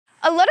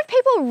A lot of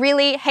people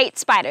really hate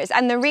spiders,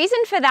 and the reason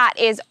for that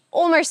is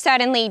almost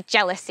certainly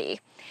jealousy.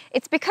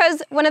 It's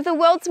because one of the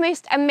world's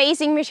most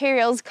amazing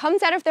materials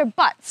comes out of their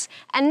butts,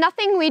 and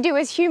nothing we do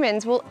as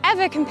humans will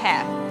ever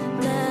compare.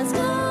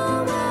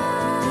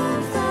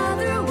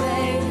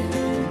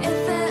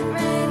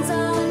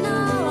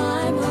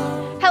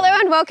 Hello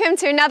and welcome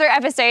to another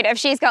episode of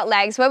She's Got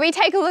Legs, where we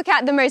take a look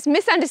at the most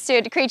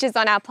misunderstood creatures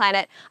on our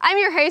planet. I'm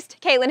your host,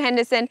 Caitlin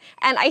Henderson,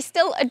 and I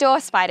still adore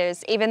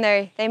spiders, even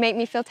though they make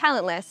me feel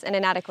talentless and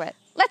inadequate.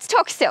 Let's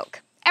talk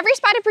silk. Every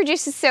spider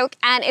produces silk,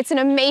 and it's an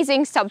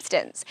amazing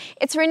substance.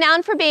 It's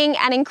renowned for being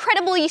an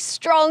incredibly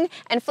strong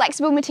and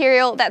flexible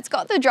material that's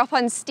got the drop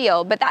on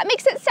steel, but that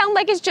makes it sound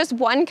like it's just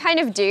one kind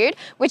of dude,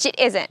 which it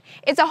isn't.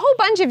 It's a whole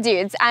bunch of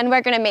dudes, and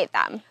we're gonna meet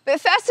them.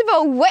 But first of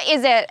all, what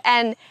is it,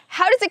 and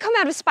how does it come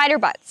out of spider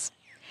butts?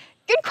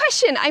 Good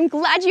question, I'm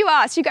glad you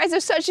asked. You guys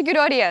are such a good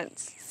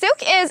audience.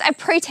 Silk is a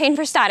protein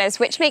for starters,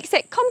 which makes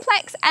it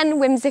complex and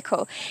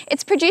whimsical.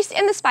 It's produced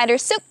in the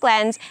spider's silk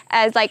glands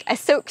as like a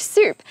silk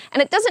soup,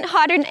 and it doesn't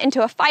harden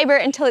into a fiber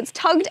until it's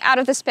tugged out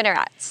of the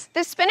spinnerets. The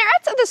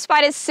spinnerets are the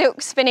spider's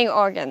silk spinning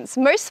organs.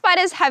 Most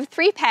spiders have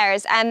 3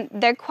 pairs, and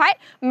they're quite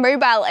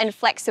mobile and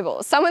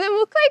flexible. Some of them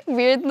look like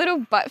weird little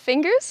butt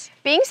fingers.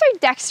 Being so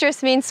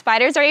dexterous means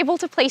spiders are able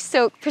to place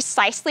silk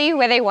precisely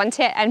where they want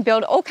it and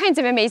build all kinds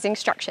of amazing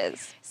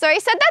structures. So I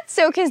said that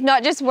silk is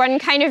not just one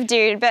kind of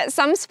dude, but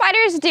some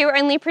spiders do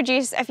only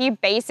produce a few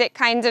basic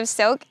kinds of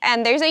silk,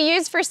 and those are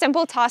used for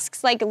simple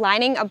tasks like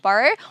lining a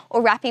burrow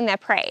or wrapping their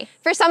prey.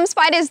 For some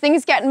spiders,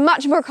 things get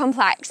much more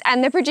complex,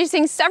 and they're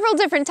producing several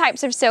different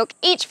types of silk,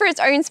 each for its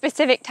own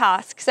specific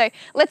task. So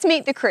let's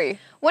meet the crew.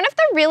 One of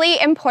the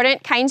really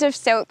important kinds of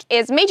silk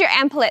is major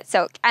ampullate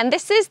silk, and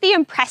this is the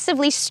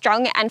impressively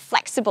strong and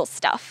flexible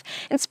stuff.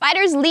 And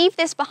spiders leave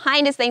this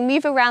behind as they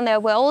move around their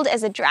world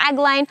as a drag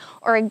line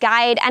or a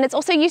guide, and it's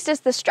also used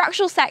as the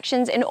structural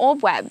sections in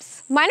orb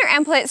webs. Minor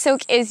ampullate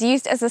silk is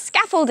used as a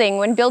scaffolding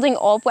when building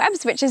orb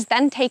webs, which is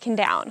then taken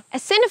down.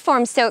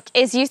 Aciniform silk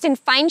is used in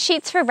fine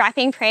sheets for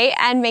wrapping prey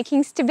and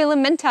making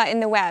stabilimenta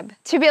in the web.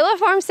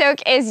 Tubuliform silk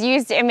is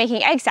used in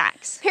making egg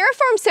sacs.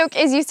 Piriform silk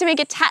is used to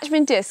make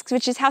attachment discs,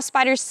 which is how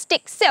spiders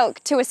stick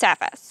silk to a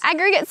surface.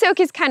 Aggregate silk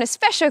is kind of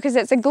special because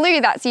it's a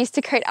glue that's used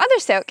to coat other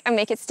silk and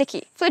make it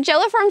sticky.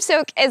 Flagelliform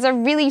silk is a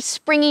really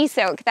springy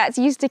silk that's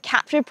used to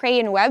capture prey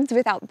in webs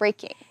without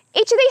breaking.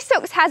 Each of these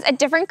silks has a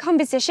different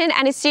composition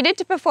and is suited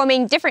to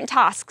performing different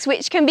tasks,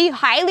 which can be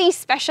highly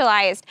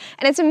specialized.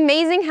 And it's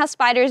amazing how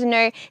spiders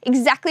know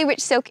exactly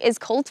which silk is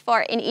called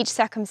for in each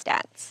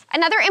circumstance.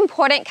 Another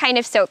important kind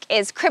of silk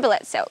is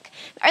cribellate silk.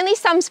 Only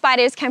some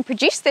spiders can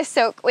produce this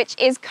silk, which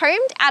is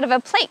combed out of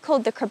a plate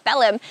called the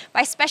cribellum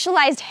by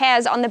specialized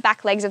hairs on the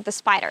back legs of the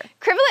spider.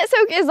 Cribellate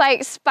silk is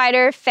like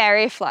spider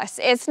fairy floss.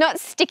 It's not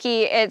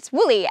sticky, it's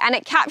woolly, and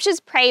it captures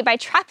prey by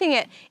trapping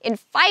it in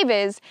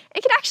fibers.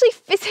 It can actually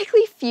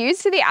physically fuse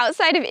to the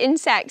outside of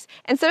insects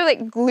and sort of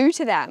like glue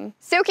to them.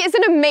 Silk is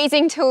an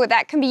amazing tool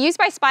that can be used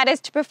by spiders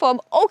to perform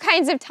all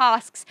kinds of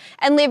tasks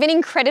and live in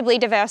incredibly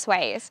diverse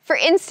ways. For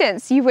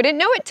instance, you wouldn't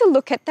know it to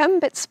look at them,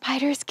 but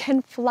spiders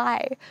can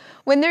fly.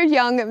 When they're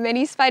young,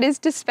 many spiders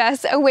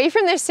disperse away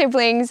from their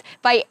siblings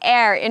by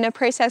air in a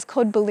process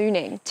called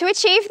ballooning. To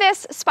achieve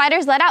this,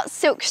 spiders let out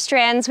silk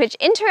strands which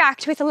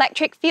interact with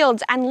electric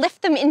fields and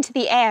lift them into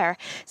the air.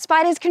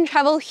 Spiders can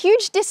travel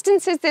huge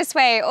distances this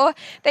way, or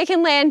they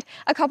can land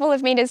a couple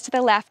of meters to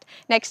the left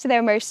next to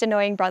their most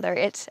annoying brother.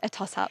 It's a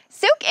toss-up.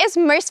 Silk is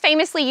most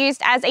famously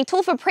used as a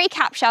tool for prey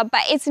capture,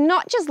 but it's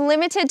not just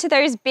limited to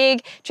those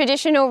big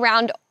traditional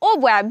round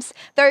orb webs,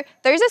 though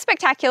those are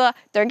spectacular,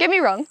 don't get me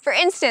wrong. For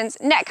instance,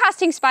 net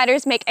casting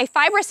spiders make a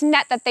fibrous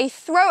net that they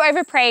throw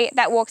over prey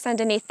that walks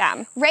underneath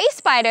them. Ray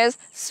spiders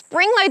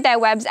spring-load their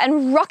webs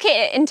and rocket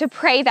it into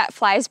prey that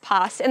flies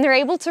past, and they're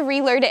able to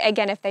reload it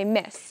again if they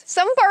miss.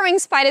 Some burrowing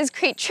spiders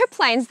create trip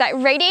lines that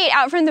radiate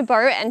out from the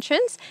burrow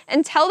entrance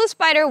and tell the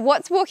spider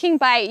what's walking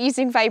by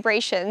using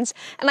vibrations.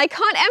 And I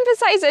can't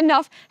emphasize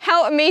enough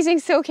how amazing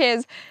silk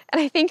is,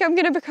 and I think I'm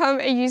gonna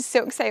become a used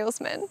silk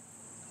salesman.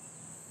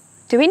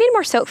 Do we need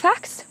more silk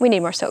facts? We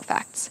need more silk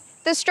facts.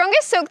 The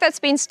strongest silk that's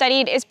been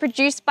studied is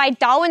produced by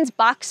Darwin's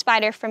bark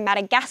spider from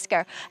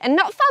Madagascar, and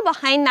not far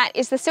behind that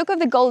is the silk of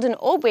the golden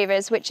orb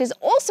weavers, which is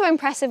also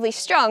impressively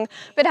strong,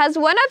 but has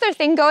one other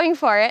thing going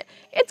for it: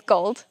 it's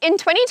gold. In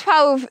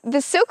 2012,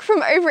 the silk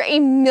from over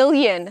 1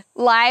 million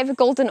live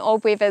golden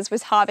orb weavers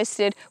was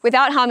harvested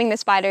without harming the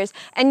spiders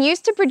and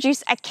used to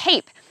produce a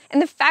cape, and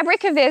the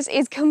fabric of this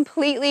is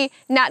completely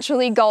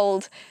naturally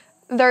gold.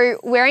 Though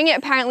wearing it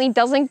apparently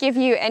doesn't give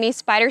you any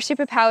spider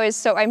superpowers,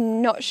 so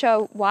I'm not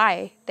sure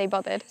why they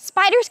bothered.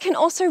 Spiders can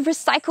also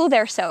recycle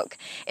their silk.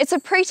 It's a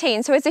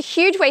protein, so it's a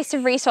huge waste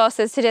of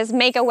resources to just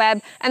make a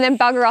web and then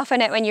bugger off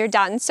on it when you're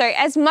done. So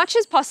as much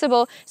as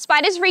possible,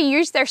 spiders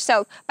reuse their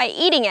silk by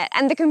eating it,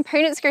 and the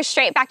components go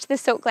straight back to the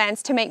silk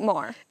glands to make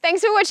more.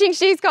 Thanks for watching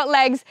She's Got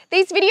Legs.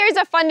 These videos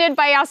are funded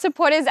by our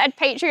supporters at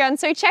Patreon,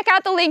 so check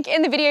out the link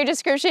in the video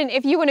description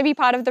if you want to be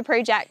part of the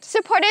project.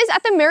 Supporters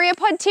at the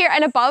Myriapod tier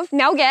and above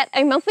now get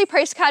a monthly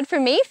postcard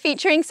from me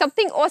featuring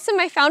something awesome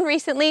I found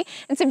recently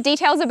and some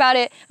details about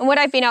it and what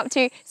I've been been up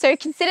to, so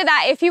consider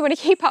that if you want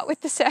to keep up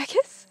with the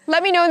circus.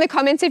 Let me know in the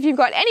comments if you've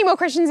got any more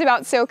questions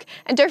about silk,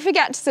 and don't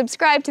forget to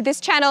subscribe to this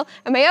channel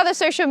and my other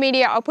social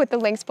media. I'll put the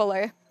links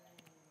below.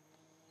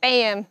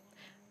 Bam!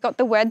 Got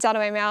the words out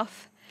of my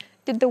mouth.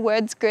 Did the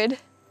words good.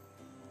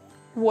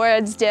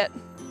 Words it.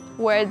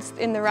 Words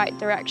in the right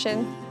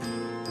direction.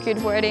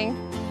 Good wording.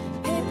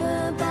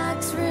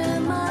 Paperbacks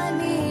remind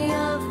me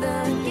of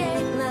the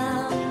Gate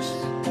Lounge.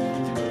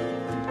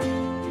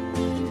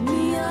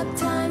 New York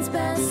Times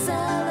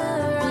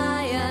bestseller,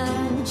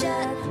 Iron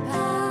Jet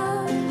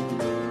Power.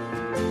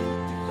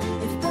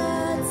 If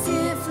birds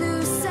here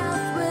flew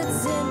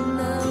southwards in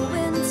the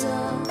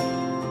winter,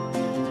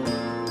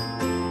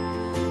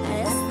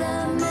 it's the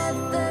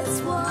myth that's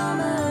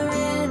warmer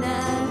in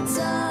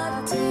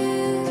Antarctica.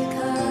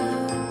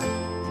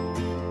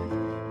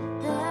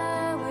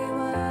 There we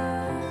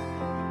were.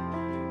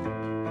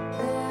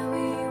 There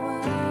we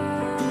were.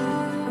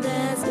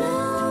 There's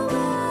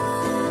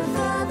nowhere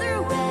further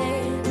away.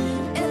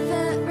 If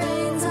it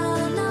rains,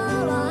 I'll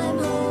know I'm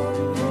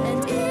home.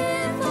 And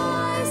if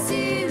I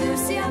see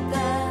Lucy up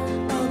there,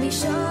 I'll be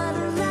sure